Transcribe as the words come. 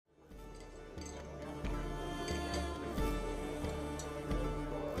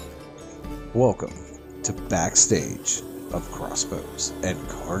Welcome to Backstage of Crossbows and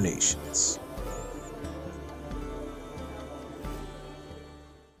Carnations.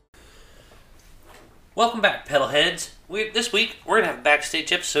 Welcome back, pedalheads. This week, we're going to have a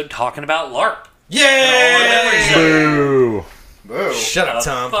Backstage episode talking about LARP. Yay! Boo! Boo. Shut up,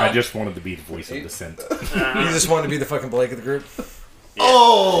 Tom. I just wanted to be the voice of dissent. You just wanted to be the fucking Blake of the group? Yeah.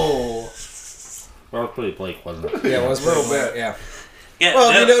 Oh! Well, it was pretty Blake, wasn't it? Yeah, it was A little bit. Yeah. Yeah,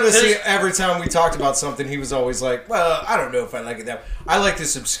 Well, no, you notice 'cause- every time we talked about something, he was always like, well, I don't know if I like it that way. I like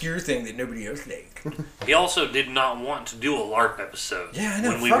this obscure thing that nobody else likes. he also did not want to do a LARP episode. Yeah, I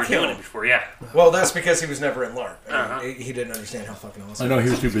know, when we fuck were doing him. it before, yeah. Well, that's because he was never in LARP. Uh-huh. He didn't understand how fucking awesome I know he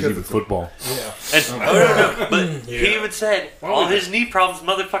was too busy with football. Yeah. And, no, but he even said, all his knee problems,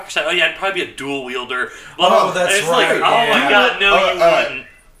 motherfucker said, oh yeah, I'd probably be a dual wielder. Oh, that's and it's right, like, oh my yeah. god, no, you wouldn't.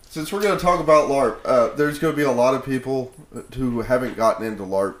 Since we're going to talk about LARP, there's going to be a lot of people who haven't gotten into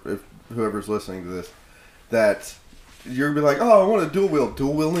LARP, if whoever's listening to this, that you're going to be like, oh, I want to dual wield.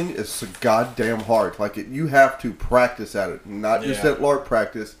 Dual wielding is so goddamn hard. Like, you have to practice at it. Not just Yeah. at LARP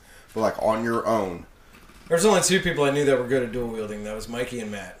practice, but like on your own. There's only two people I knew that were good at dual wielding. That was Mikey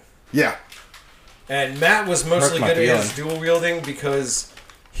and Matt. Yeah. And Matt was mostly Hurts my good at his feelings. dual wielding because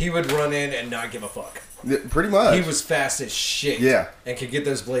he would run in and not give a fuck. Yeah, pretty much. He was fast as shit. Yeah. And could get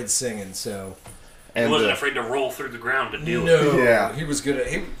those blades singing, so... He and, wasn't afraid to roll through the ground to do it. No. Yeah. He was good at...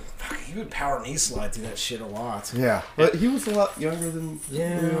 He would power knee slide through that shit a lot. Yeah. But he was a lot younger than...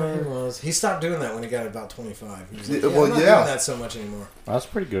 Yeah, he was. He stopped doing that when he got about 25. He was like, Yeah, yeah, well, I'm not yeah. doing that so much anymore. I was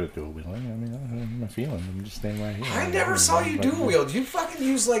pretty good at dual wielding. I mean, I have my feeling. I'm just standing right here. I never saw you dual wield. You fucking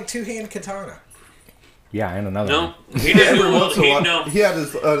use like two-hand katana. Yeah, and another No, one. he didn't do Every once in a while. no. He had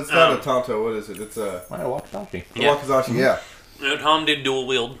his... it's not a Tonto. What is it? It's a... I walked talking. Yeah. Wakizashi. Yeah. No, Tom did dual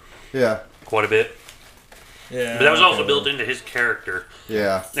wield Yeah. quite a bit. Yeah. But that was also built into his character.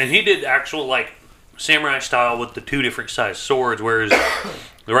 Yeah. And he did actual, like, samurai style with the two different size swords, whereas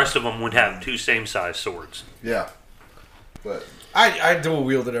the rest of them would have two same size swords. Yeah. But... I dual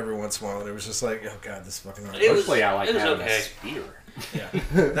wielded every once in a while, and it was just like, oh god, this is fucking hard. It was- Mostly I like it was having okay. a spear. Yeah.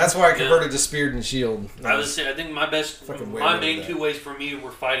 That's why I converted to speared and shield. I think my Fucking way my better main than two that. ways for me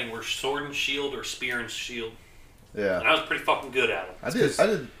were fighting were sword and shield or spear and shield, and Yeah. I was pretty fucking good at them.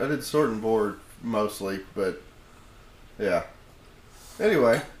 I did sword and board mostly, but... Yeah.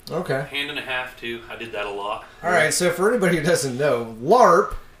 Anyway. Okay. Hand and a half too. I did that a lot. Alright, so for anybody who doesn't know,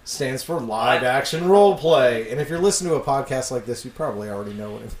 LARP stands for Live Action Role Play. And if you're listening to a podcast like this, you probably already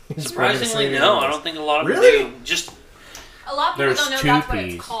know what it means. Surprisingly, no. I don't think a lot of Really? them do. Just A lot of people There's don't know two that's what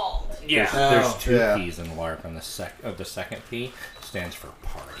Ps. it's called. yeah. There's two Yeah. P's in LARP, and the second P stands for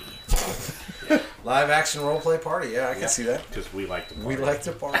party. Live Action Role Play Party. Yeah, I can see that. Because we like to party. We like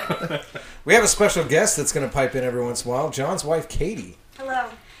to party. We have a special guest that's going to pipe in every once in a while. John's wife, Katie. Hello.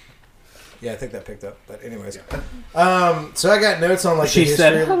 Yeah, I think that picked up. But anyways, so I got notes on like She the history,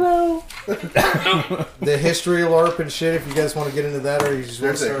 said hello. the history of LARP and shit. If you guys want to get into that, or you just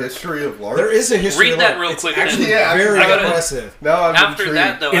want There's to a start. history of LARP. There is a history. Read of that LARP. real It's quick, Actually, then. Yeah, very I gotta- impressive. Now I'm After intrigued.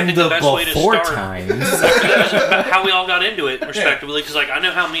 that, though, I In think the the best way to before start times. is about how we all got into it, respectively. Because like I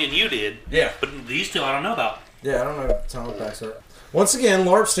know how me and you did, Yeah. but these two I don't know about. Yeah, I don't know how it backs up. Once again,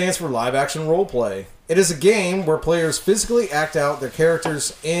 LARP stands for Live Action Role Play. It is a game where players physically act out their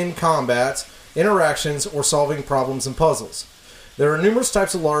characters in combat, interactions, or solving problems and puzzles. There are numerous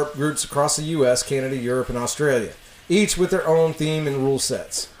types of LARP groups across the US, Canada, Europe, and Australia, each with their own theme and rule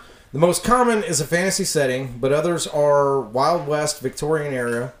sets. The most common is a fantasy setting, but others are Wild West, Victorian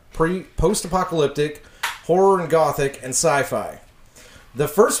era, post-apocalyptic, horror and gothic, and sci-fi. The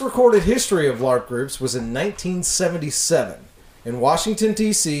first recorded history of LARP groups was in 1977 in Washington,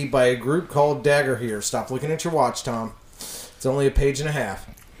 D.C. by a group called Dagger Here. Stop looking at your watch, Tom. It's only a page and a half.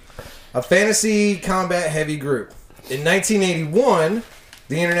 A fantasy combat heavy group. In 1981,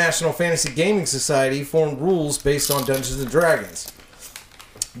 the International Fantasy Gaming Society formed rules based on Dungeons & Dragons.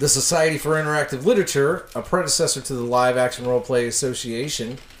 The Society for Interactive Literature, a predecessor to the Live Action Role Play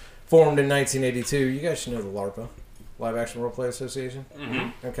Association, formed in 1982. You guys should know the LARPA, Live Action Role Play Association?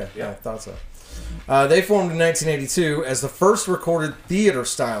 Mm-hmm. Okay, yeah, I thought so. They formed in 1982 as the first recorded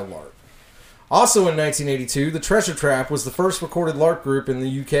theater-style LARP. Also in 1982, the Treasure Trap was the first recorded LARP group in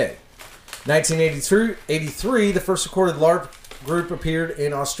the UK. 1983, the first recorded LARP group appeared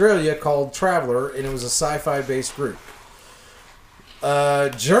in Australia called Traveller, and it was a sci-fi based group.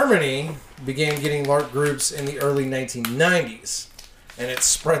 Germany began getting LARP groups in the early 1990s, and it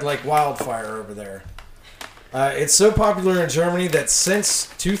spread like wildfire over there. It's so popular in Germany that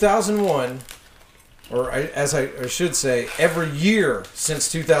since 2001, or as I should say, every year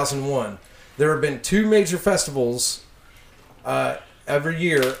since 2001, there have been two major festivals every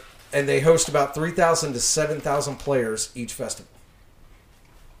year and they host about 3,000 to 7,000 players each festival.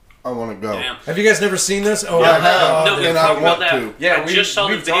 I want to go. Damn. Have you guys never seen this? Oh, Yeah, I have. No, we and talked I about want that. to. Yeah, I just saw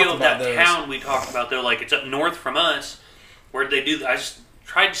the we've video talked of that about those. town we talked about. They're like, it's up north from us, where they do. I just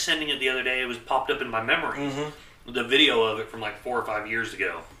tried sending it the other day. It was popped up in my memories. The video of it from like 4 or 5 years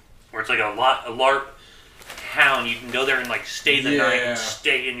ago, where it's like a LARP town. You can go there and like stay the night and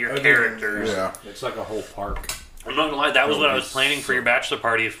stay in your characters. Yeah. It's like a whole park. I'm not gonna lie, that was what I was planning for your bachelor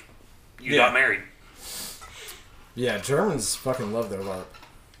party if you got married. Yeah, Germans fucking love their LARP.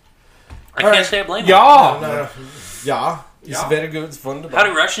 I can't say I blame them. No. Yeah. It's very good. It's fun to How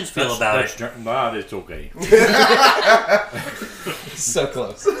do Russians feel about it? Nah, it's okay. So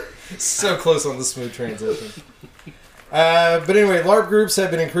close. So close on the smooth transition. But anyway, LARP groups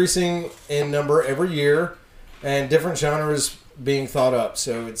have been increasing in number every year, and different genres being thought up.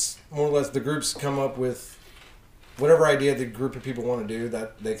 So it's more or less the groups come up with whatever idea the group of people want to do,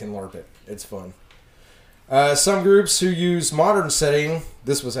 that they can LARP it. It's fun. Some groups who use modern setting,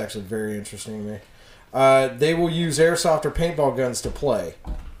 this was actually very interesting to me, they will use airsoft or paintball guns to play.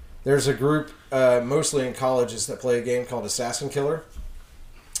 There's a group, mostly in colleges, that play a game called Assassin Killer.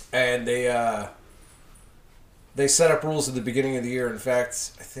 And they set up rules at the beginning of the year. In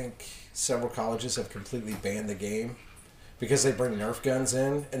fact, I think several colleges have completely banned the game because they bring Nerf guns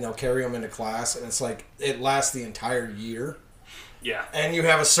in and they'll carry them into class, and it's like it lasts the entire year. Yeah. And you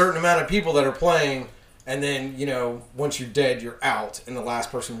have a certain amount of people that are playing, and then, you know, once you're dead, you're out, and the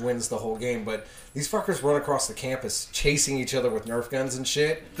last person wins the whole game. But these fuckers run across the campus chasing each other with Nerf guns and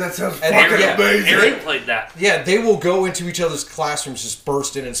shit. That sounds And fucking yeah, amazing. Aaron played that. Yeah, they will go into each other's classrooms, just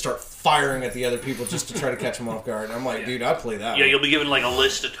burst in and start firing at the other people just to try to catch them off guard. And I'm like, dude, I'd play that Yeah, one. you'll be given like a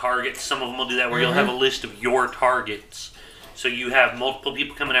list of targets. Some of them will do that where you'll have a list of your targets. So you have multiple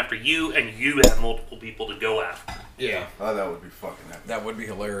people coming after you, and you have multiple people to go after. Yeah, Oh, that would be fucking epic. that would be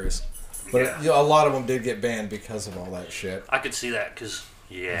hilarious. But Yeah. you know, a lot of them did get banned because of all that shit. I could see that because,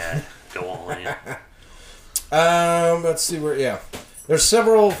 go all in. Let's see where. Yeah, there's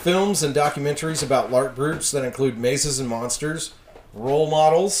several films and documentaries about LARP groups that include Mazes and Monsters, role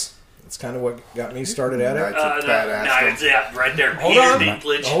models. That's kind of what got me started at it. That's a badass. It's right there. Hold Peter on,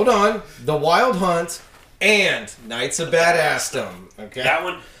 Dinklage. hold on. The Wild Hunt and Knights of Badassdom. Okay, That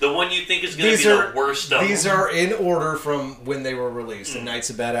one, the one you think is going to be the worst of These them. are in order from when they were released. And Knights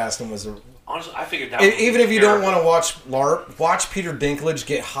of Badassdom was a. Honestly, I figured that one Even was if you don't terrible. want to watch LARP, watch Peter Dinklage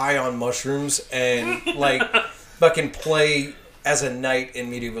get high on mushrooms and like fucking play as a knight in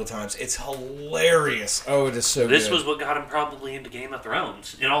medieval times. It's hilarious. Oh, it is so This good. was what got him probably into Game of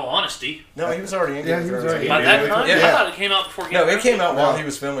Thrones, in all honesty. No, he was already in Yeah, Game of he was Thrones. already By in that Game of time? Thrones. I Yeah. thought it came out before Game No, of it Thrones. came out while No. he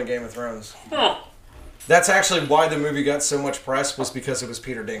was filming Game of Thrones. Huh. That's actually why the movie got so much press, was because it was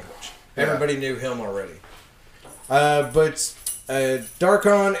Peter Dinklage. Everybody knew him already. But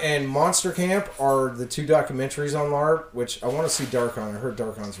Darkon and Monster Camp are the two documentaries on LARP, which I want to see Darkon. I heard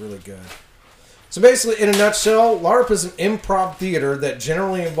Darkon's really good. So basically, in a nutshell, LARP is an improv theater that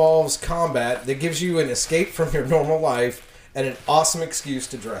generally involves combat that gives you an escape from your normal life and an awesome excuse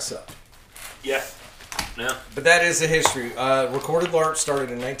to dress up. Yeah. Yeah. But that is the history. Recorded LARP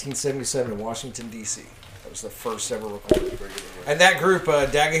started in 1977 in Washington, D.C. That was the first ever recorded. And that group,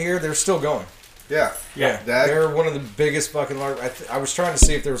 Dagahir, they're still going. Yeah. Yeah, Dag- they're one of the biggest fucking LARP. I was trying to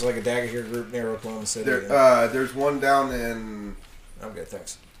see if there was like a Dagahir group near Oklahoma City. There's one down in I'm good,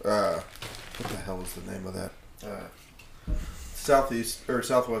 thanks. what the hell is the name of that? Southeast or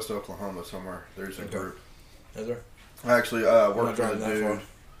southwest Oklahoma somewhere. There's a group. Is there? I actually I'm not worked with driving a that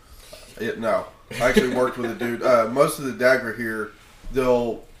dude. far. No, I actually worked with a dude. Most of the dagger here,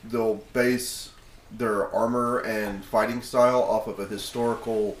 they'll base their armor and fighting style off of a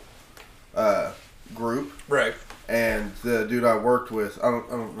historical group. Right. And the dude I worked with, I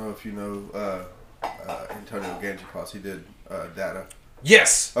don't know if you know Antonio Gangipas. He did Data.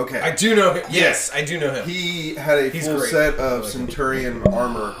 Yes. Okay. I do know him. Yes, I do know him. He had a He's full great. set of Centurion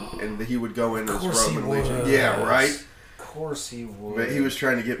armor, and he would go in as course he Roman Legion. was. Yeah, right. Of course he would. But he was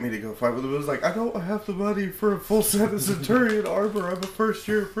trying to get me to go fight with him. It was like, I don't have the money for a full set of Centurion armor. I'm a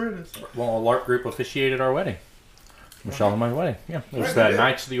first-year apprentice. Well, a LARP group officiated our wedding. Michelle and my wedding. Yeah, it was the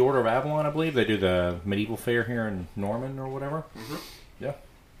Knights of the Order of Avalon, I believe. They do the medieval fair here in Norman or whatever. Mm-hmm. Yeah,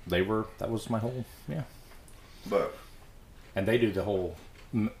 they were. That was my whole. Yeah, But and they do the whole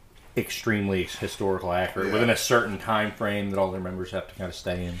extremely historical accurate within a certain time frame that all their members have to kind of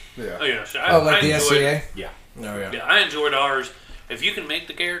stay in. yeah, Oh, yeah. So like the enjoyed- SCA? Yeah. No, yeah. Yeah, I enjoyed ours. If you can make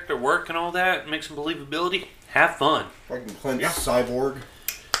the character work and all that, make some believability, have fun. fucking Clint Cyborg.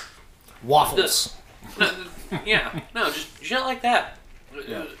 Waffles. Just shit like that.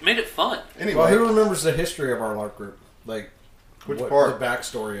 Made it fun. Anyway, Well, who remembers the history of our LARP group? Like, Which the part?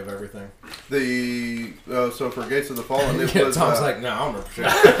 backstory of everything. So for Gates of the Fallen, it Yeah, was. Tom's like, no, I don't remember shit.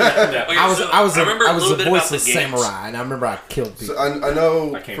 Okay, I was remember a the little bit about voiceless the games. samurai, and I remember I killed people. So I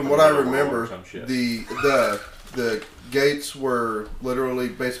know I came from from what I another world remember, or some shit. the gates were literally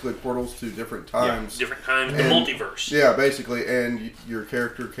basically portals to different times. Different times, the And- multiverse. Yeah, basically, and your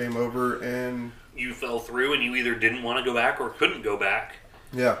character came over and You fell through, and you either didn't want to go back or couldn't go back.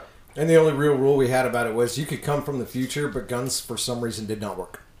 yeah. And the only real rule we had about it was you could come from the future, but guns for some reason did not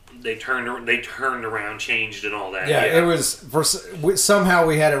work. They turned around, changed, and all that. Yeah, it was somehow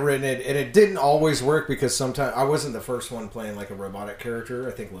we had it written in, and it didn't always work because sometimes I wasn't the first one playing like a robotic character.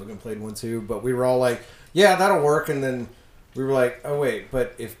 I think Logan played one too, but we were all like, "Yeah, that'll work." And then we were like, "Oh wait,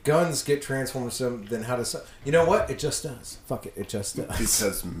 but if guns get transformed, then how does you know what? It just does. Fuck it, it just does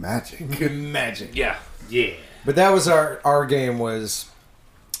Because magic. magic." Yeah. Yeah. But that was our game was.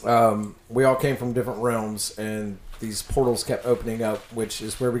 We all came from different realms, and these portals kept opening up, which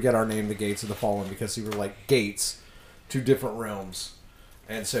is where we got our name, the Gates of the Fallen, because they were like gates to different realms.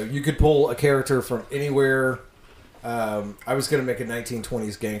 And so you could pull a character from anywhere. I was going to make a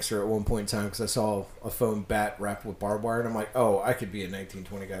 1920s gangster at one point in time because I saw a foam bat wrapped with barbed wire, and I'm like, oh, I could be a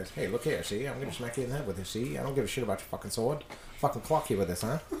 1920 guy. Hey, look here, see? I'm going to smack you in the head with this, see? I don't give a shit about your fucking sword. Fucking clock you with this,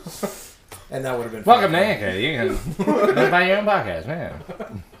 huh? And that would have been Fuck fun. him, man. You can buy your own podcast,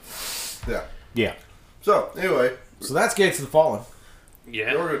 man. Yeah. Yeah. So anyway, So that's Gates of the Fallen.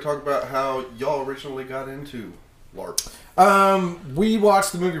 Yeah. we're going to talk about how y'all originally got into LARP. We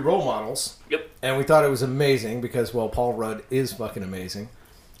watched the movie Role Models. Yep. And we thought it was amazing because, well, Paul Rudd is fucking amazing.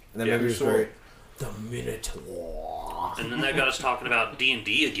 And that Yeah, movie was sure. great. The Minotaur. And then that got us talking about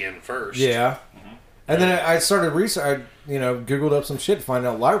D&D again first. Yeah. And then I started research. I Googled up some shit to find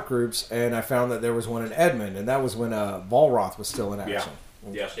out LARP groups, and I found that there was one in Edmond, and that was when Volroth was still in action.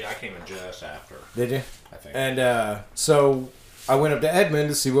 Yeah, see, I came in just after, Did you? I think. And so I went up to Edmond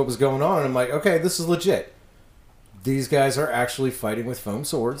to see what was going on, and I'm like, okay, this is legit. These guys are actually fighting with foam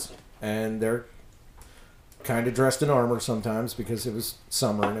swords, and they're kind of dressed in armor sometimes because it was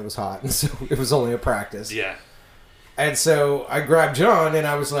summer and it was hot, and so it was only a practice. Yeah. And so I grabbed John, and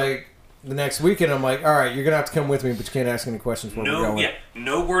I was like, the next weekend, I'm like, all right, you're going to have to come with me, but you can't ask any questions where we're going.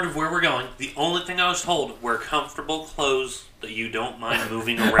 No word of where we're going. The only thing I was told, wear comfortable clothes that you don't mind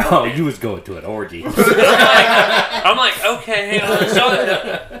moving around Oh, in. you was going to an orgy. I'm like, okay, hang on.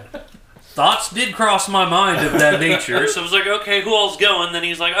 So, thoughts did cross my mind of that nature. So I was like, okay, who all's going? Then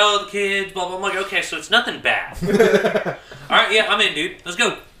he's like, oh, the kids, blah, blah. I'm like, okay, so it's nothing bad. All right, yeah, I'm in, dude. Let's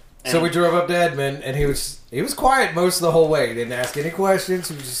go. So we drove up to Edmond, and he was quiet most of the whole way. He didn't ask any questions.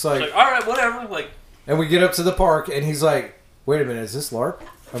 He was just I was like, all right, whatever. Like, and we get up to the park, and he's like, wait a minute, is this LARP?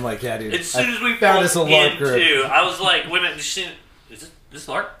 I'm like, yeah, dude. as soon as we found pulled us a LARP group. into, I was like, wait a minute, is this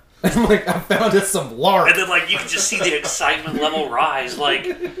LARP? I'm like, I found us some LARP. And then, like, you could just see the excitement level rise. Like,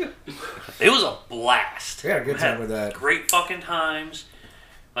 it was a blast. We had a good time with that. Great fucking times.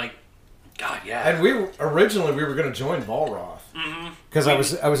 Like, God, yeah. And we were going to join Volroth. Because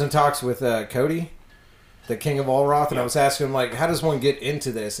I was in talks with Cody, the King of Volroth, and I was asking him, like, how does one get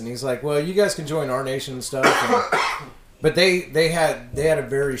into this? And he's like, well, you guys can join our nation and stuff. But they had a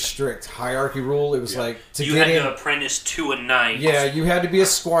very strict hierarchy rule. It was like you had to apprentice to a knight. Yeah, you had to be a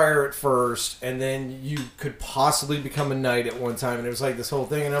squire at first, and then you could possibly become a knight at one time. And it was like this whole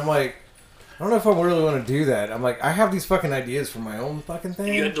thing. And I'm like, I don't know if I really want to do that. I'm like, I have these fucking ideas for my own fucking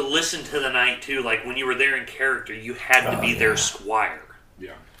thing. You had to listen to the knight too. Like when you were there in character, you had to be their squire.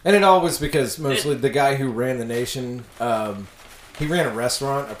 Yeah. And it all was because mostly the guy who ran the nation, he ran a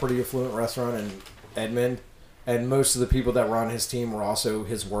restaurant, a pretty affluent restaurant in Edmond. And most of the people that were on his team were also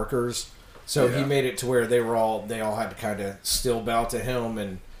his workers. So he made it to where they all had to kind of still bow to him.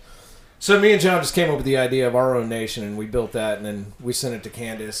 And so me and John just came up with the idea of our own nation, and we built that, and then we sent it to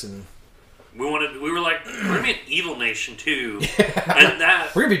Candace. And we were like, we're gonna be an evil nation too. And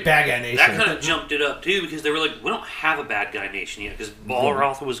that we're gonna be bad guy nation. That kind of jumped it up too because they were like, we don't have a bad guy nation yet because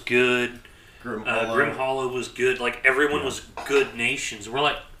Balroth was good, Grim Hollow was good. Like everyone was good nations. We're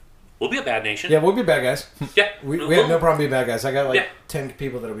like, we'll be a bad nation. Yeah, we'll be bad guys. Yeah, we have no problem being bad guys. I got 10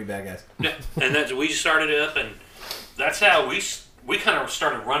 people that'll be bad guys. Yeah, and we started it up, and that's how we kind of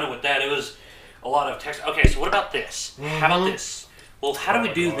started running with that. It was a lot of text. Okay, so what about this? How about this? Well, how do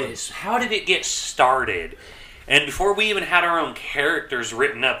we do this? How did it get started? And before we even had our own characters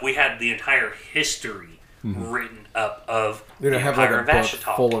written up, we had the entire history written up of Dude, the I have like Empire a of book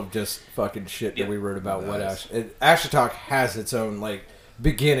Ashitok. full of just fucking shit that we wrote about Nice. what Ashitok has its own like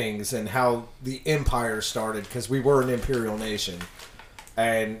beginnings and how the empire started because we were an imperial nation.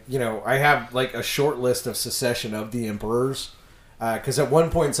 And, I have like a short list of secession of the emperors because at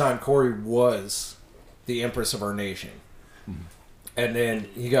one point in time, Corey was the empress of our nation. And then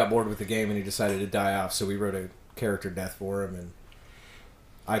he got bored with the game and he decided to die off. So we wrote a character death for him, and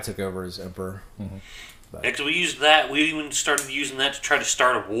I took over as emperor. Because we used that. We even started using that to try to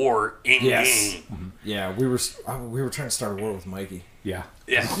start a war in game. Yeah, we were trying to start a war with Mikey. Yeah.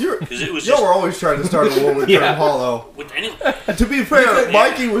 Yeah, because it was Y'all just were always trying to start a war with Grim Hollow. with any. To be fair,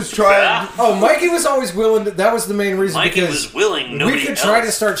 Mikey was trying. Oh, Mikey was always willing to, that was the main reason. Mikey because was willing. Nobody we could else. try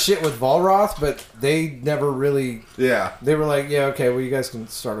to start shit with Volroth, but they never really. Yeah. They were like, yeah, okay, well, you guys can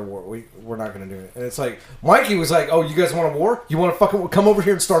start a war. We're not going to do it. And it's like, Mikey was like, oh, you guys want a war? You want to fucking come over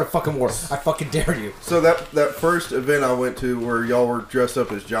here and start a fucking war? I fucking dare you. So that first event I went to where y'all were dressed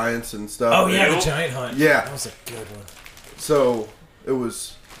up as giants and stuff. Oh yeah, the giant hunt. Yeah. That was a good one. So it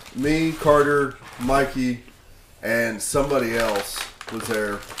was me, Carter, Mikey, and somebody else was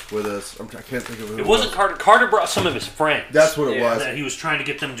there with us. I can't think of who It wasn't Carter. Carter brought some of his friends. That's what it was. That he was trying to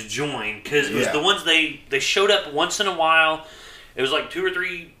get them to join because it was Yeah. the ones they showed up once in a while. It was like 2 or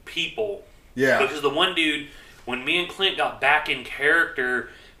 3 people. Yeah. Because the one dude, when me and Clint got back in character,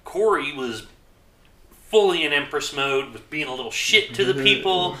 Corey was fully in Empress mode, with being a little shit to the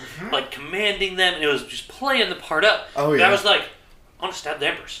people, like commanding them, and it was just playing the part up. Oh, But yeah. I was like, I want to stab the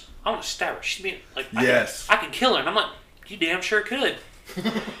Empress. I want to stab her. She's being like, Yes. I can kill her. And I'm like, you damn sure could.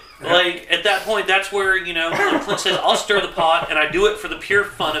 Like, at that point, that's where, when Clint says, I'll stir the pot, and I do it for the pure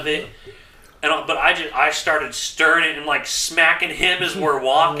fun of it. But I started stirring it and like smacking him as we're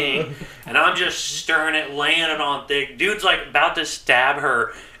walking, and I'm just stirring it, laying it on thick. Dude's like about to stab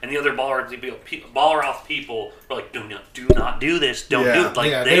her, and the other Balroth people were like, "Do not do this. Don't do it."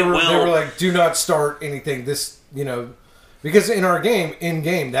 Like they will. They were like, do not start anything. Because in our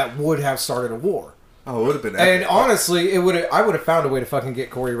game, that would have started a war. Oh, it would have been And epic. honestly, I would have found a way to fucking get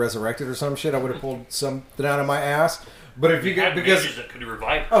Corey resurrected or some shit. I would have pulled something out of my ass. But if you had could, because mages that could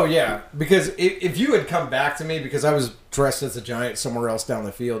revive her. oh yeah, because if you had come back to me, because I was dressed as a giant somewhere else down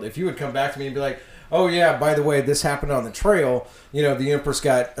the field, if you would come back to me and be like, oh yeah, by the way, this happened on the trail, the Empress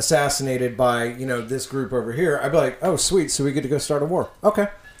got assassinated by this group over here, I'd be like, oh sweet, so we get to go start a war. Okay,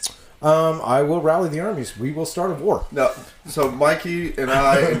 I will rally the armies. We will start a war. No, so Mikey and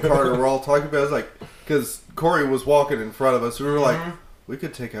I and Carter were all talking about it. It was like, because Corey was walking in front of us, we were like, we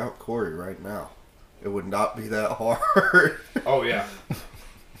could take out Corey right now. It would not be that hard. Oh yeah.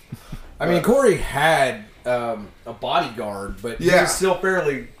 I mean, Corey had a bodyguard, but he was still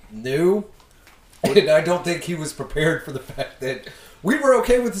fairly new, and I don't think he was prepared for the fact that we were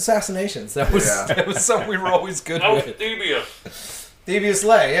okay with assassinations. That was something we were always good That was with. Devious.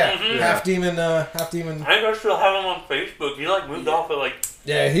 Lay, yeah. Mhm. Half demon, half demon. I think I still have him on Facebook. He like moved off at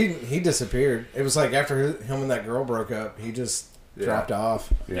Yeah, he disappeared. It was like after him and that girl broke up, he just dropped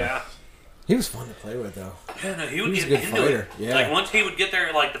off. yeah. He was fun to play with, though. Yeah, no, he would He was get a good into fighter. it. Yeah. Like once he would get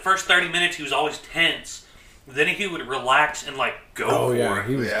there, like the first 30 minutes, he was always tense. Then he would relax and like go for it.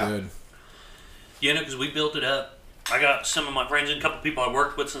 He was good. Because we built it up. I got some of my friends and a couple people I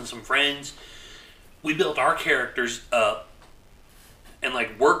worked with and some friends. We built our characters up and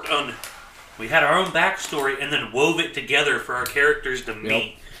like worked on. We had our own backstory and then wove it together for our characters to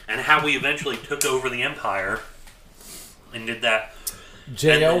meet and how we eventually took over the Empire and did that.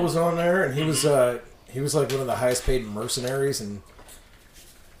 JL was on there, and he was like one of the highest paid mercenaries, and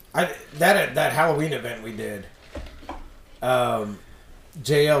that Halloween event we did.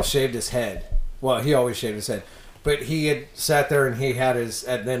 JL shaved his head. Well, he always shaved his head, but he had sat there and he had his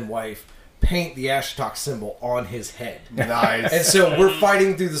then wife paint the Ashtok symbol on his head. Nice. And so we're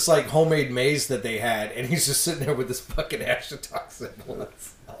fighting through this like homemade maze that they had, and he's just sitting there with this fucking Ashtok symbol.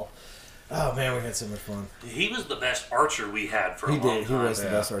 Oh man, we had so much fun. He was the best archer we had for a long time. He was the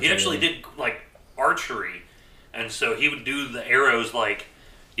best archer. He actually did like archery, and so he would do the arrows. Like,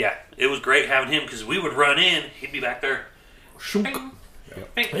 yeah, it was great having him because we would run in, he'd be back there. Bing,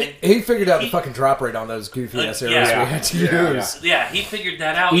 bing, bing. He figured out the fucking drop rate on those goofy ass arrows we had to use. Yeah, he figured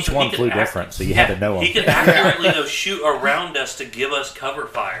that out. Each so one he could flew different, so you had to know them. He could accurately shoot around us to give us cover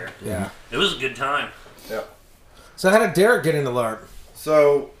fire. Yeah, it was a good time. Yeah. So how did Derek get into LARP?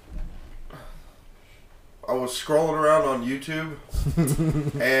 So I was scrolling around on YouTube,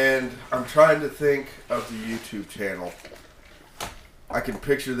 and I'm trying to think of the YouTube channel. I can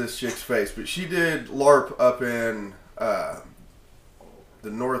picture this chick's face, but she did LARP up in the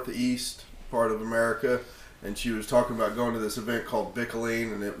northeast part of America, and she was talking about going to this event called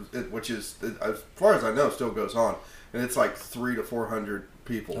Bickeline, and which is, as far as I know, still goes on, and it's like 300 to 400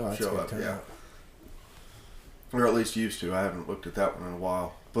 people show up. Yeah, or at least used to. I haven't looked at that one in a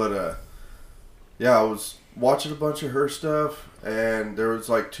while, but yeah, I was watching a bunch of her stuff, and there was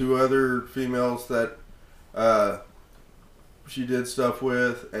like 2 other females that she did stuff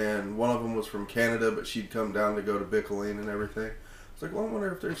with, and one of them was from Canada, but she'd come down to go to Bicklane and everything. I was like, well, I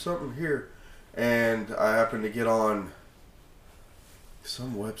wonder if there's something here. And I happened to get on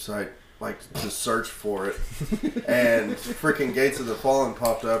some website, like, to search for it. And freaking Gates of the Fallen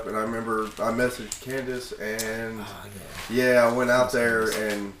popped up, and I remember I messaged Candace, and yeah, I went out there,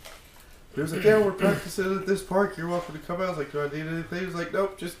 and he was like, yeah, we're practicing at this park. You're welcome to come out. I was like, do I need anything? He was like,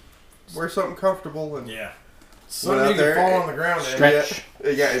 nope, just wear something comfortable. And so you can fall on the ground. Stretch.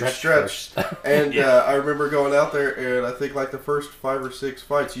 It stretched. And I remember going out there, and I think like the first 5 or 6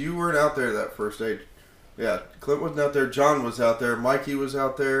 fights, you weren't out there that first day. Yeah, Clint wasn't out there. John was out there. Mikey was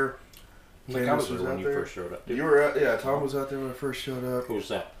out there. I was there when you first showed up. You were out, yeah. Tom was out there when I first showed up. Who's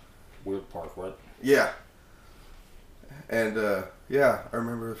that? Weird Park, what? Yeah. And yeah, I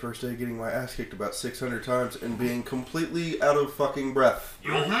remember the first day getting my ass kicked about 600 times and being completely out of fucking breath.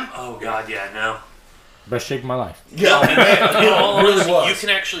 Oh God, yeah, no. Best shape of my life. Yeah, You can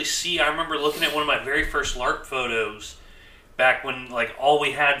actually see. I remember looking at one of my very first LARP photos back when, like, all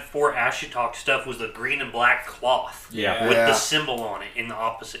we had for Ashitalk stuff was the green and black cloth with the symbol on it in the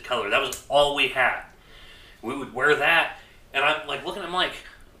opposite color. That was all we had. We would wear that, and I'm like looking at him like,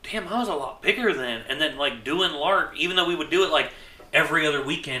 damn, I was a lot bigger then. And then like doing LARP, even though we would do it like every other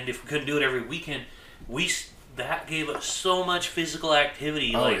weekend, if we couldn't do it every weekend, that gave us so much physical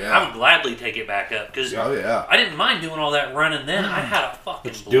activity. I would gladly take it back up because I didn't mind doing all that running then. I had a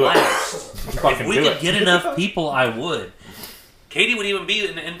fucking blast. If we could get enough people, I would. Katie would even be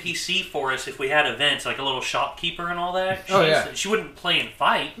an NPC for us if we had events, like a little shopkeeper and all that. She wouldn't play and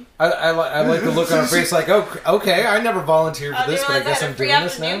fight. I like the look on her face like, oh, okay, I never volunteered for this, but I guess I'm doing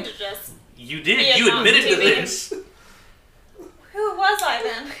this now. You did. You admitted to this. Who was I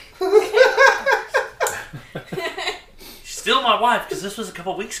then? She's still my wife, because this was a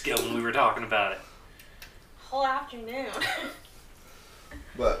couple weeks ago when we were talking about it. Whole afternoon.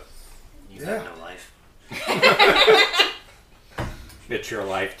 But, you have no life. It's your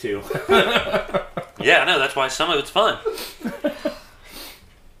life, too. Yeah, I know. That's why some of it's fun.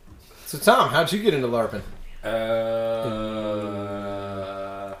 So, Tom, how'd you get into LARPing?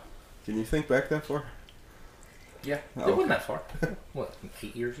 can you think back that far? Yeah. It wasn't that far. What,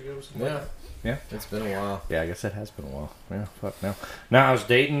 8 years ago or something? Yeah. It's been a while. Yeah, I guess it has been a while. Yeah, fuck no. Now, I was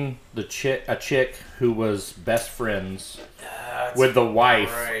dating a chick who was best friends with the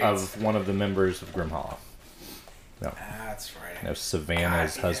wife of one of the members of Grim Hollow. No. That's right. That was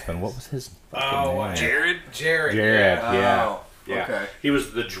Savannah's husband. What was his fucking name? Jared, yeah. Yeah. Okay. He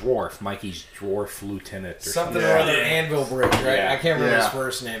was the dwarf, Mikey's dwarf lieutenant or something or other, Anvil Breaker, right? Yeah. I can't remember his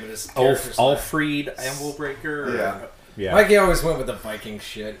first name. It is Alfred Anvil Breaker. Yeah. Mikey always went with the Viking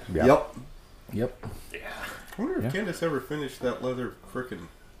shit. Yep. Yeah. I wonder if Candace ever finished that leather frickin'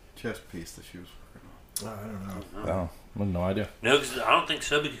 chest piece that she was working on. I don't know. Oh, well, no idea. No, because I don't think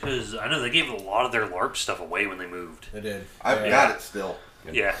so, because I know they gave a lot of their LARP stuff away when they moved. They did. I've got it still.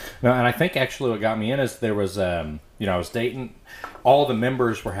 Yeah. No, and I think actually what got me in is there was, I was dating, all the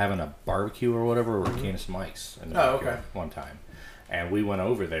members were having a barbecue or whatever, or Candace and Mike's one time. And we went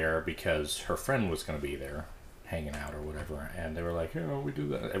over there because her friend was going to be there hanging out or whatever. And they were like, we do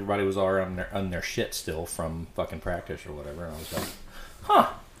that. Everybody was all on their shit still from fucking practice or whatever. And I was like, huh.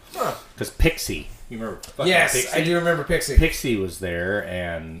 Because Pixie, you remember Yes, Pixie? I do remember Pixie. Pixie was there,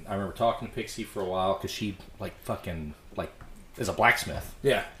 and I remember talking to Pixie for a while because she, is a blacksmith.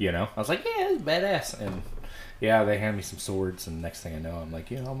 Yeah. You know? I was like, yeah, it's badass. And yeah, they hand me some swords, and next thing I know, I'm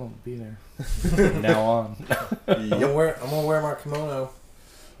like, I'm going to be there from now on. I'm gonna wear my kimono.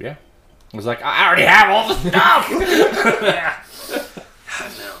 Yeah. I was like, I already have all the stuff! Yeah.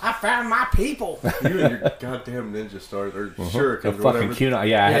 I found my people. You and your goddamn ninja stars, or shurikens, a fucking kunai.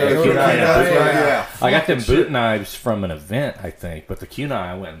 Yeah, I had the a kunai. Yeah. I got them boot knives from an event, I think, but the kunai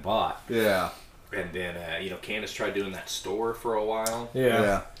I went and bought. Yeah. And then, Candace tried doing that store for a while.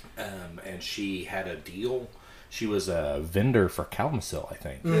 Yeah. And she had a deal. She was a vendor for Kalamazoo, I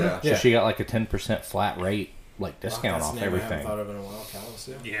think. Yeah. So she got like a 10% flat rate, discount off everything. I haven't thought of it in a while,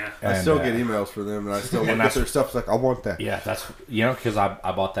 Kalamazoo. Yeah. I still get emails from them, and I still look at their stuff. It's like, I want that. Yeah, that's, because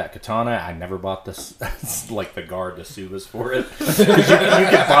I bought that katana. I never bought this, the guard, the Subas for it. Because you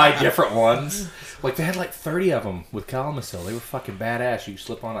could buy different ones. They had 30 of them with Kalamazoo. They were fucking badass. You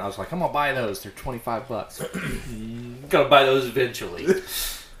slip on it. I was like, I'm going to buy those. They're $25. Gonna buy those eventually.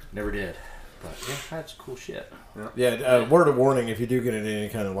 Never did. But yeah, that's cool shit. Yeah, word of warning, if you do get into any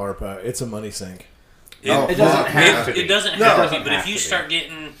kind of LARP, it's a money sink. It doesn't have to be. It doesn't have to be, but if you start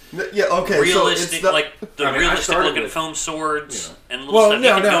getting Yeah, okay. realistic, so like the I mean, I realistic started looking with, foam swords you know. and little Well, stuff. You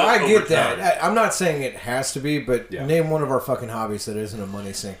no, can no, go I over get that. time. I'm not saying it has to be, but Yeah. name one of our fucking hobbies that isn't a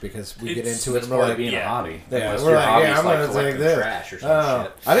money sink because we get It's- into it It's and we're part like, of being yeah. a hobby. yeah, Unless we're your like, hobby's yeah, I'm gonna take collecting this. trash or some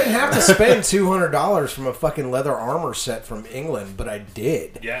shit. I didn't have to spend $200 from a fucking leather armor set from England, but I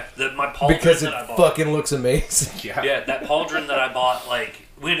did. Yeah, my pauldron Because it that I bought. fucking looks amazing. Yeah, that pauldron that I bought, like,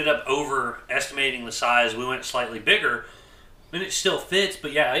 we ended up overestimating the size. We went slightly bigger. I mean, it still fits,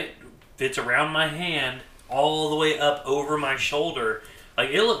 but yeah, it fits around my hand all the way up over my shoulder. Like,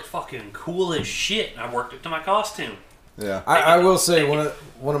 it looked fucking cool as shit. I worked it to my costume. Yeah. I will say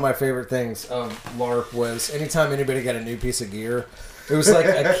one of my favorite things LARP was anytime anybody got a new piece of gear. It was like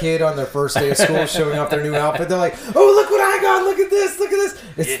a kid on their first day of school showing off their new outfit. They're like, "Oh, look what I got! Look at this! Look at this!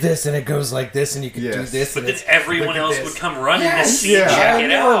 It's this, and it goes like this, and you can do this." But and then it's, everyone look at else this. would come running to Yes, see and check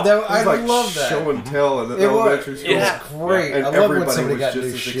it out. I It was love that. show and tell in It was, elementary school. it was great. And I love when everybody somebody was got just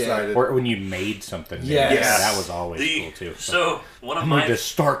new as shit. excited. Or when you made something. Yes. Yeah, that was always cool too. So one of I'm my going to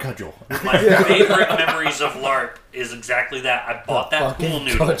Star Cudgel. my favorite memories of LARP is exactly that. I bought that pool Fucking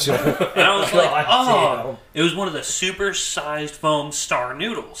noodle. cudgel. And I was like, God oh. damn. It was one of the super-sized foam star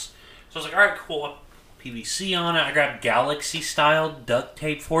noodles. So I was like, all right, cool. PVC on it. I grabbed Galaxy-style duct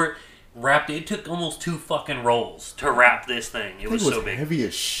tape for it. Wrapped it. It took almost 2 fucking rolls to wrap this thing. It was so big. Heavy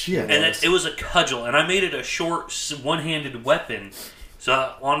as shit. And it was a cudgel. And I made it a short, one-handed weapon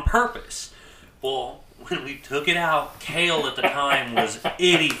on purpose. Well, when we took it out, Kale at the time was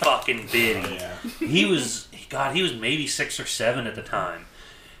itty fucking bitty. He was maybe 6 or 7 at the time.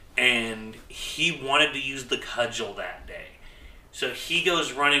 And he wanted to use the cudgel that day. So he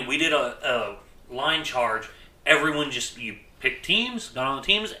goes running. We did a line charge. Everyone you picked teams, got on the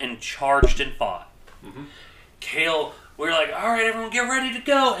teams, and charged and fought. Mm-hmm. Kale, we're like, all right, everyone get ready to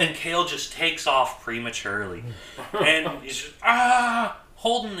go. And Kale just takes off prematurely. And he's just,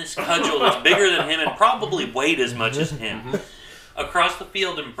 holding this cudgel that's bigger than him and probably weighed as much as him. Across the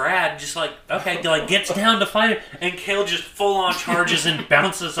field, and Brad just gets down to fight it, and Kale just full on charges and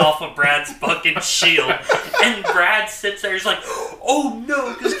bounces off of Brad's fucking shield, and Brad sits there, he's like, oh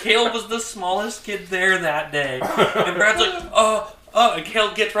no, because Kale was the smallest kid there that day, and Brad's like, and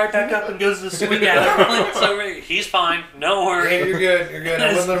Kale gets right back up and goes to swing at him, so he's fine, no worry. Yeah, you're good. I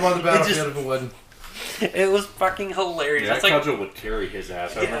wouldn't let him on the battlefield if it wouldn't. It was fucking hilarious. Yeah, that That's cudgel would carry his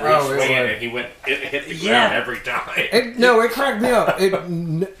ass. I Yeah. remember Oh, swinging it and he went, it hit the ground every time. It cracked me up.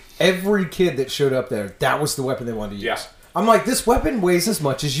 Every kid that showed up there, that was the weapon they wanted to use. Yeah. I'm like, this weapon weighs as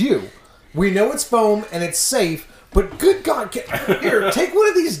much as you. We know it's foam and it's safe, but good God, here, take one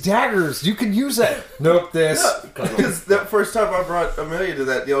of these daggers. You can use that. Nope, this. Because that first time I brought Amelia to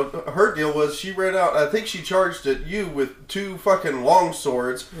that deal, her deal was she ran out, I think she charged at you with 2 fucking long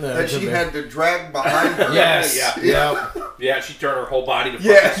swords that she had to drag behind her. Yes. Yeah, she turned her whole body to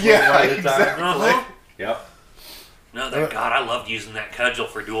Yeah, swing one at a time. exactly. Uh-huh. Yep. No, God, I loved using that cudgel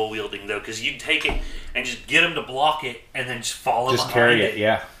for dual wielding though, because you'd take it and just get them to block it, and then just follow Just behind carry it,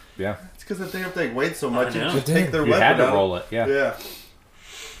 yeah. It's because that damn thing weighed so much, I you know. just take their You weapon had to out. roll it, yeah. Yeah.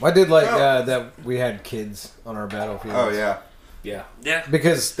 I did like that we had kids on our battlefield. Oh, yeah. Yeah. Yeah,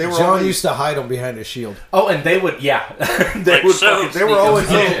 Because They were John always- used to hide them behind his shield. Oh, and they would, they Like would so. fucking They were sneak always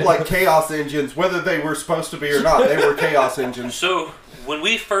up. little, like chaos engines, whether they were supposed to be or not. They were chaos engines. So when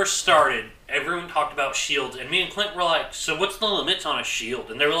we first started, everyone talked about shields, and me and Clint were like, "So what's the limits on a shield?"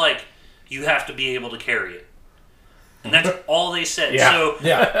 And they were like, "You have to be able to carry it." And that's all they said. Yeah. So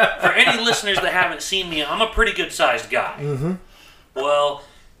Yeah. for any listeners that haven't seen me, I'm a pretty good sized guy. Mm-hmm. Well,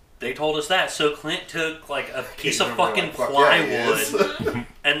 they told us that. So Clint took like a piece of fucking plywood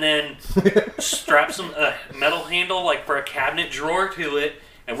and then strapped some metal handle like for a cabinet drawer to it.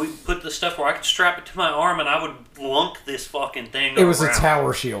 And we put the stuff where I could strap it to my arm, and I would lunk this fucking thing. It was around. a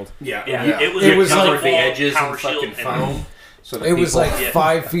tower shield. Yeah, Yeah. it was. It was a like the wall edges power and shield fucking foam. So that It was people- like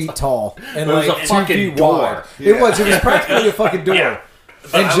 5 feet tall and It was like a 2 fucking feet door. wide. It was practically a fucking door. Yeah.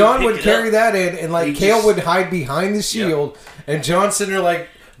 But And I John pick would it carry up. that in, and like He Kale just- would hide behind the shield, and John sitting there like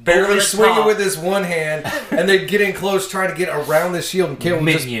barely the swinging top. with his one hand, and they'd get in close trying to get around the shield, and Kale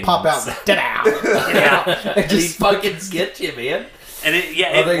would just Minions. pop out. Ta-da! Yeah, And just fucking get you, man. and it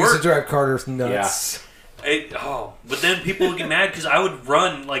Oh, it they used to worked. drive Carter nuts. But then people would get mad because I would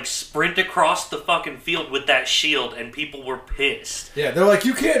run like sprint across the fucking field with that shield, and people were pissed. Yeah, they're like,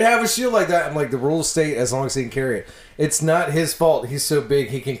 you can't have a shield like that. I'm like, the rules state as long as he can carry it. It's not his fault. He's so big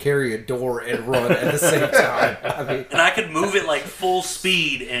he can carry a door and run at the same time. I mean, And I could move it like full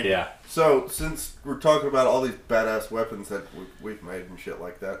speed. And Yeah. So, since we're talking about all these badass weapons that we've made and shit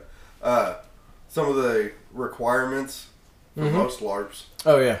like that, some of the requirements for most LARPs.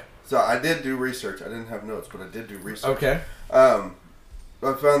 oh yeah. So, I did do research. I didn't have notes, but I did do research. Okay.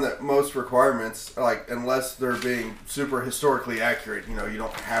 I found that most requirements, like unless they're being super historically accurate, you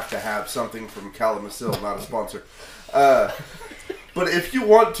don't have to have something from Kalamazoo, not a sponsor. But if you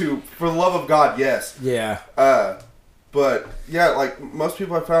want to, for the love of God, yes. Yeah. But yeah, like most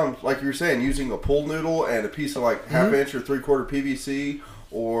people I found, like you were saying, using a pool noodle and a piece of like half inch or 3/4 PVC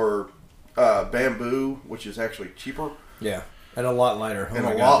or bamboo, which is actually cheaper. Yeah. And a lot lighter. And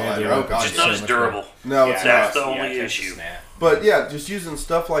a lot lighter. Oh, God. It's not as durable. No, it's That's not. the only issue. But yeah, just using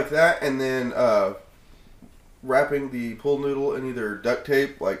stuff like that, and then wrapping the pool noodle in either duct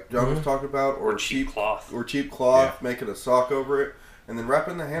tape, like John was talking about, or cheap cloth, making a sock over it, and then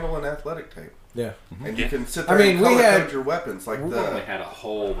wrapping the handle in athletic tape. Yeah, and you can sit there and color code your weapons. Like we only had a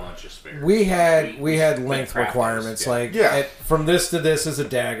whole bunch of spares. We had length requirements, like from this to this is a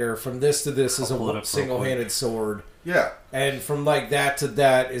dagger, from this to this is a single-handed sword. Yeah, and from like that to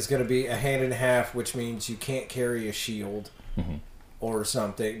that is going to be a hand and a half, which means you can't carry a shield or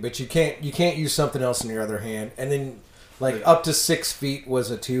something, but you can't use something else in your other hand. And then like up to 6 feet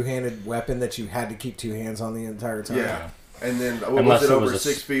was a two-handed weapon that you had to keep two hands on the entire time. Yeah, and then what was it over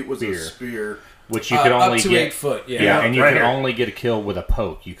 6 feet was a spear. Which you could only up to get 8 foot, and you could only get a kill with a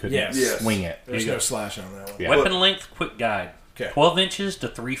poke. You couldn't swing it. There's no slash on that one. Yeah. Weapon length quick guide: 12 inches to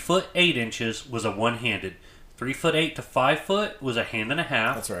 3 foot 8 inches was a one-handed. 3 foot 8 to 5 foot was a hand and a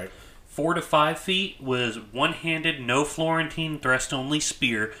half. That's right. 4 to 5 feet was one-handed, no Florentine, thrust-only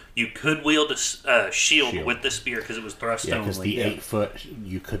spear. You could wield a shield with the spear because it was thrust-only. Yeah, because the 8 foot,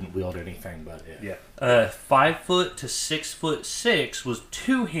 you couldn't wield anything but it. Yeah. 5 foot to 6 foot 6 was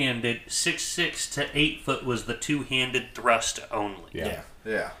two-handed. 6 to 8 foot was the two-handed thrust only. Yeah.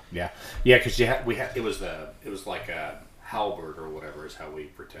 Because it was like a halberd or whatever is how we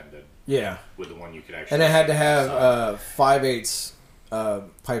pretended. Yeah. With the one you could actually. And it had to have 5/8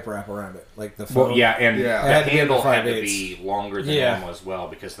 pipe wrap around it, like the foam. Well, and the handle had to 5/8. be longer than normal as well,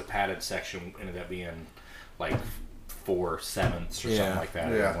 because the padded section ended up being like 4/7 or something like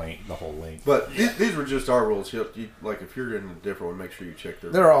that. The whole length. But these were just our rules. You, like if you're in a different one, make sure you check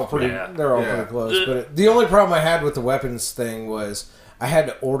their. They're all pretty. They're all pretty close. But the only problem I had with the weapons thing was I had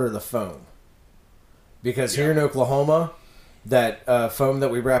to order the foam, because here in Oklahoma, that foam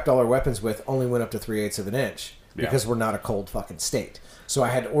that we wrapped all our weapons with only went up to 3/8 of an inch. Because we're not a cold fucking state. So I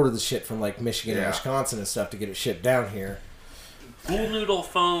had to order the shit from like Michigan and Wisconsin and stuff to get it shipped down here. Pool noodle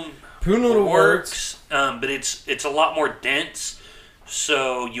foam works, but it's a lot more dense,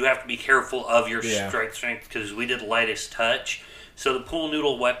 so you have to be careful of your strength because we did lightest touch. So the pool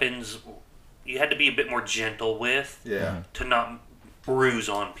noodle weapons, you had to be a bit more gentle with to not bruise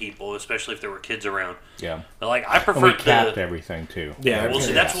on people, especially if there were kids around. Yeah. But like I preferred we capped everything too. Yeah. Well,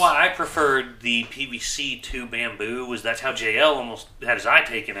 see, that's why I preferred the PVC to bamboo. That's how JL almost had his eye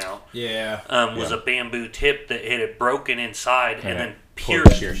taken out. Yeah. Was a bamboo tip that it had broken inside and then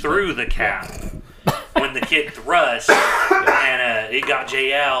pierced through the cap. When the kid thrust, and it got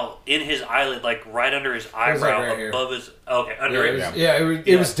JL in his eyelid, like right under his eyebrow, like right above his. Okay, under it.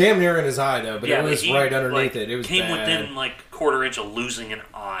 It was damn near in his eye though, but it was right underneath it. It was came bad. within like quarter inch of losing an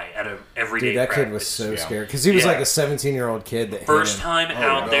eye at a everyday. Dude, that practice. kid was so scared because he was like a 17-year-old kid. That first time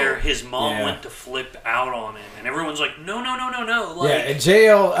out there, his mom went to flip out on him, and everyone's like, "No!" Like, and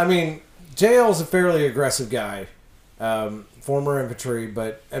JL, I mean, JL's a fairly aggressive guy. Former infantry,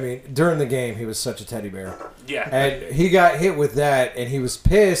 but I mean, during the game, he was such a teddy bear. Yeah. And he got hit with that, and he was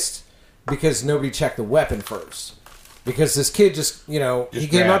pissed because nobody checked the weapon first. Because this kid just he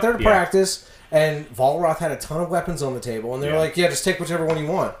came out there to practice, and Volroth had a ton of weapons on the table, and they were like, just take whichever one you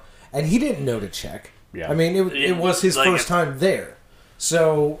want. And he didn't know to check. Yeah. I mean, it was his first time there.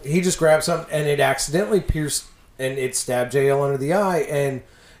 So he just grabbed something, and it accidentally pierced, and it stabbed JL under the eye, and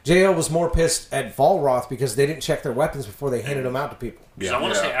JL was more pissed at Volroth because they didn't check their weapons before they handed them out to people. Because I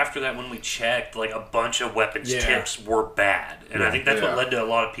want to say after that, when we checked, like a bunch of weapons tips were bad, and I think that's what led to a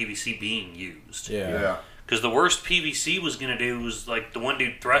lot of PVC being used. Yeah. Because the worst PVC was going to do was like the one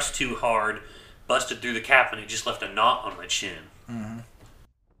dude thrust too hard, busted through the cap, and it just left a knot on my chin. Mm-hmm.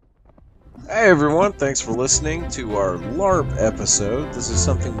 Hey everyone, thanks for listening to our LARP episode. This is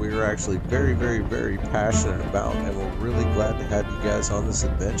something we are actually very, very, very passionate about, and we're really glad to have you guys on this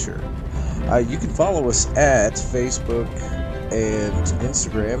adventure. You can follow us at Facebook and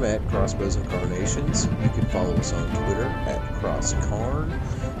Instagram at Crossbows and Carnations. You can follow us on Twitter at CrossCarn,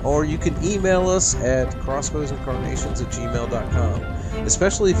 or you can email us at crossbowsandcarnations@gmail.com.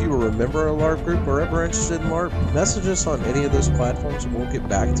 Especially if you were a member of a LARP group or ever interested in LARP, message us on any of those platforms and we'll get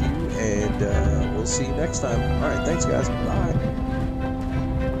back to you, and we'll see you next time. Alright, thanks guys. Bye.